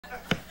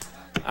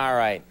All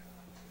right.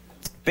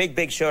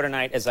 Big show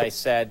tonight, as I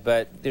said,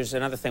 but there's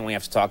another thing we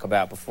have to talk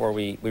about before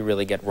we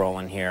really get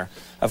rolling here.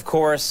 Of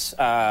course,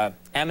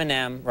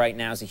 Eminem right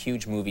now is a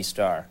huge movie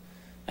star.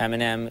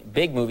 Eminem,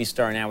 big movie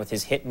star now with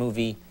his hit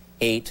movie,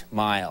 8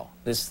 Mile.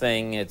 This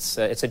thing, it's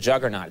a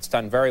juggernaut. It's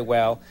done very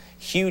well.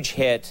 Huge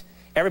hit.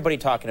 Everybody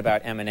talking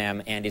about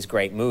Eminem and his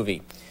great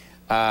movie.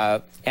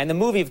 And the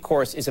movie, of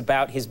course, is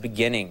about his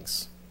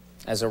beginnings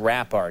as a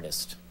rap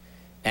artist.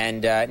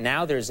 And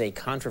now there's a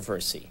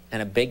controversy,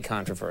 and a big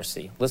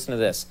controversy. Listen to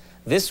this.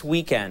 This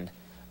weekend,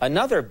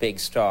 another big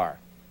star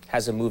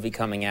has a movie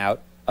coming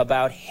out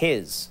about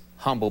his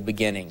humble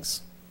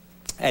beginnings.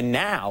 And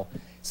now,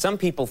 some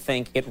people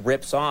think it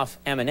rips off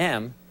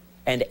Eminem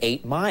and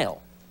 8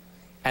 Mile.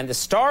 And the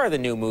star of the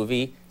new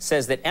movie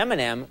says that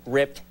Eminem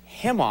ripped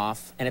him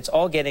off, and it's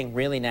all getting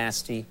really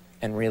nasty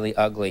and really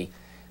ugly.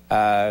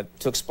 To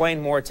explain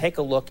more, take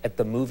a look at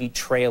the movie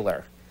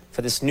trailer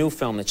for this new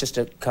film that's just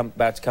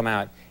about to come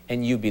out,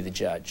 and you be the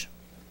judge.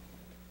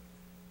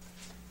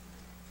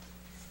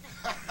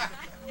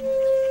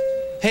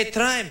 Hey,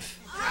 Triumph.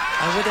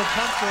 I would have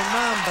come for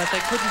Mom, but I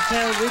couldn't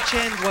tell which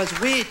end was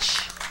which.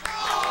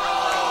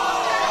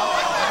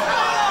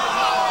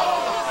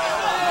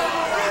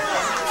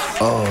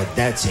 Oh,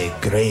 that's a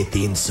great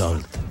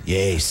insult.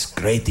 Yes,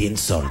 great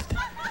insult.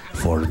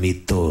 For me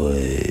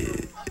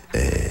to,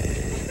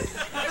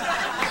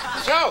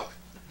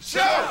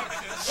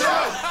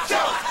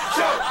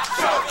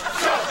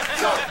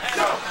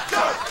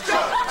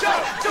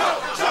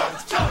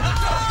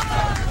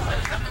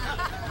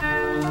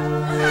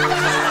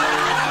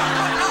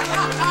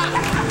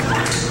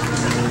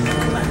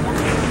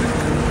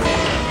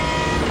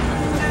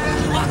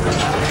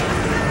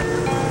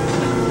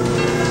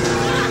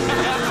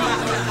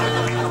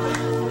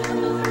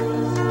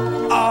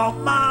 Oh,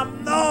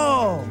 Mom,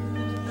 no!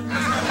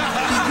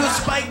 Did you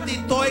spike the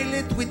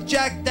toilet with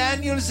Jack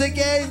Daniels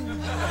again?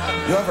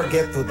 You ever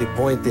get to the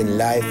point in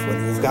life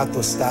when you've got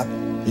to stop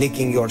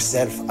licking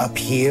yourself up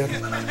here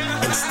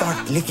and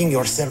start licking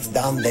yourself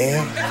down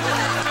there?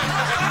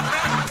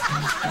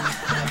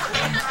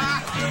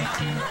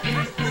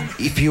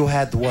 if you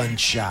had one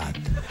shot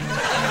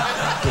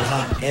to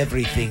have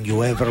everything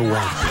you ever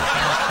wanted.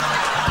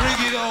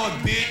 Bring it on,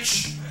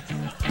 bitch!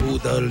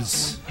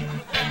 Poodles,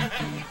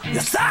 You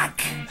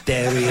suck!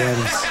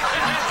 terriers,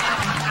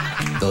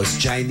 those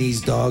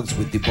Chinese dogs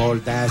with the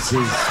bald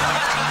asses.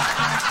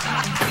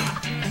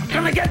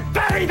 Gonna get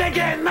buried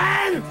again,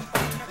 man!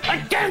 I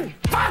can't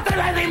bother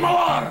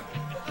anymore!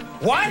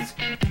 What?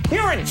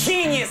 You're a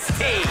genius,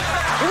 Steve!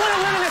 You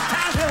wanna live in this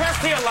town for the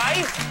rest of your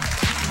life?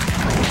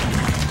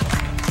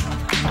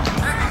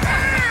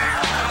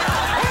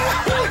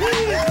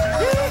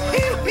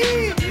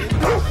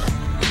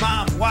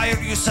 Mom, why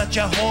are you such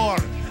a whore?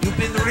 You've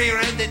been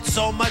rear-ended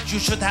so much you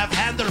should have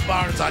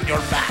handlebars on your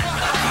back.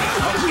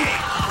 Okay.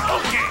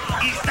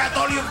 Is that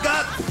all you've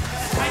got?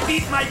 I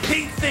beat my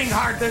pink thing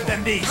harder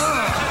than this.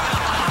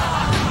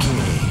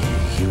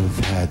 Okay, you've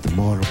had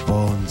more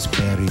bones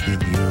buried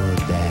in you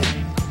than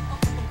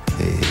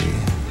a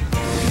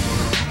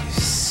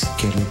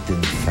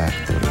skeleton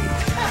factory.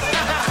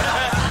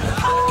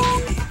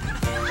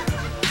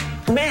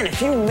 Man,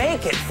 if you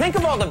make it, think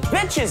of all the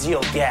bitches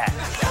you'll get.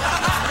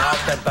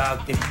 Not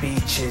about the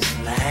beaches,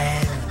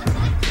 man.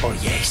 Oh,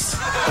 yes.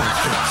 Oh,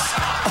 yes.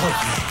 Oh,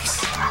 yes.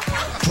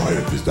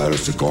 Triumph, is that a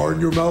cigar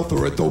in your mouth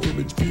or a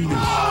Doberman's penis?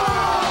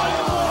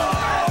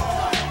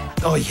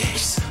 Oh,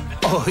 yes.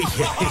 Oh,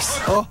 yes.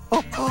 Oh,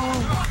 oh,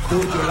 oh.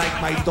 Dude, you're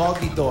like my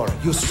doggy door.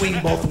 You swing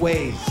both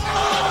ways.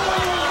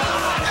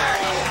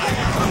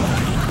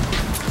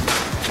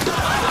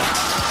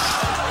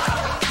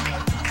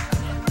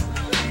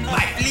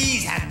 My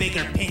fleas have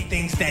bigger pink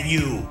things than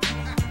you.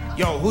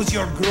 Yo, who's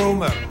your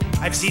groomer?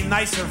 I've seen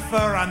nicer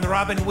fur on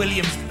Robin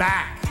Williams'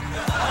 back.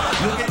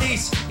 Look at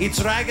this. It's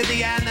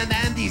Raggedy Ann and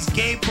Andy's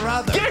gay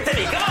brother. Give it to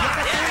me, come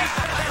on!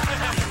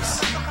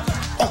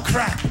 Oh,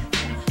 crap.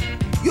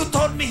 You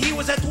told me he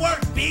was at work,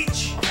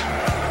 bitch.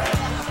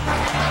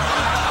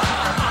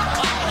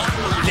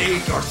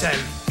 Lick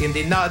yourself in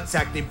the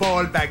nutsack, the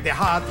ball bag, the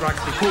hot rock,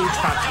 the cooch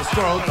patch, the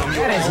scrotum.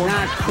 That is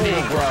not cool,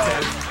 Lick bro.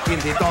 yourself in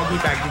the doggy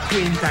bag, the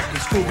twin tack, the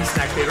Scooby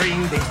snack, the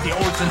ring dings, the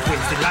Olsen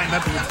twins, the lima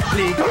beans.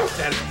 Lick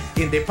yourself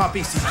in the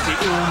puppy seats, the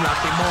umlaut,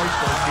 the moist,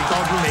 the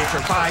doggy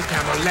nature,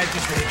 bicameral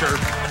legislature.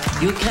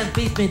 You can't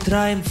beat me,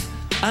 Triumph.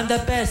 I'm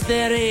the best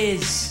there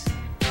is.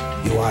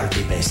 You are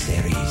the best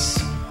there is.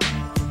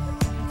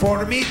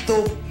 For me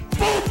to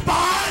poop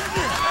on!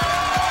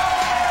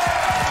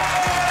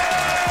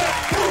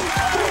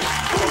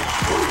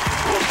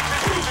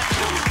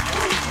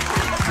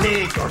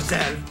 Lick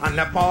yourself on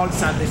the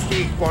balls and the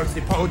stick balls,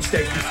 the poached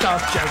eggs, the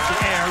stuffed shells, the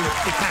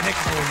airlift, the panic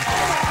room.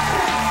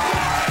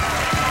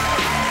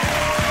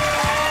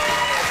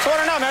 So I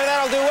don't know, maybe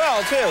that'll do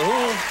well, too.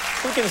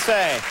 Who can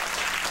say?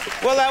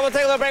 Well, we'll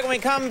take a little break. When we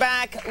come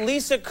back,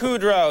 Lisa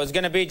Kudrow is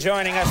going to be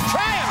joining us.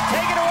 Triumph,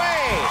 take it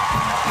away!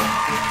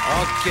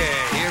 Okay,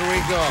 here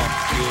we go.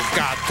 You've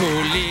got to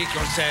lick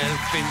yourself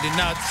in the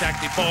nutsack,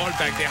 the ball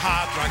bag, the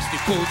hot rocks, the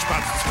pooch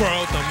pots, the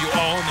scrotum, you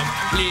own them.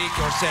 Lick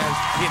yourself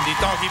in the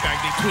doggy bag,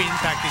 the twin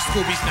pack, the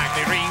Scooby snack,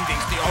 the ring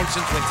dings, the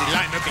Olsen twins, the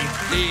lima bean.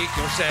 Lick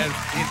yourself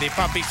in the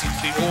puppy seats,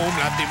 the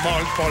umlaut, the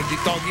malt ball, the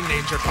doggy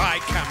nature, pie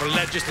camel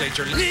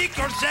legislature. Lick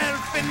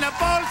yourself in the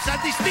balls,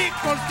 the stick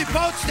balls, the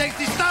boat steaks,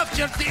 the stuffed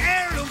shirts, the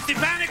heirlooms, the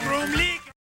panic room. Lick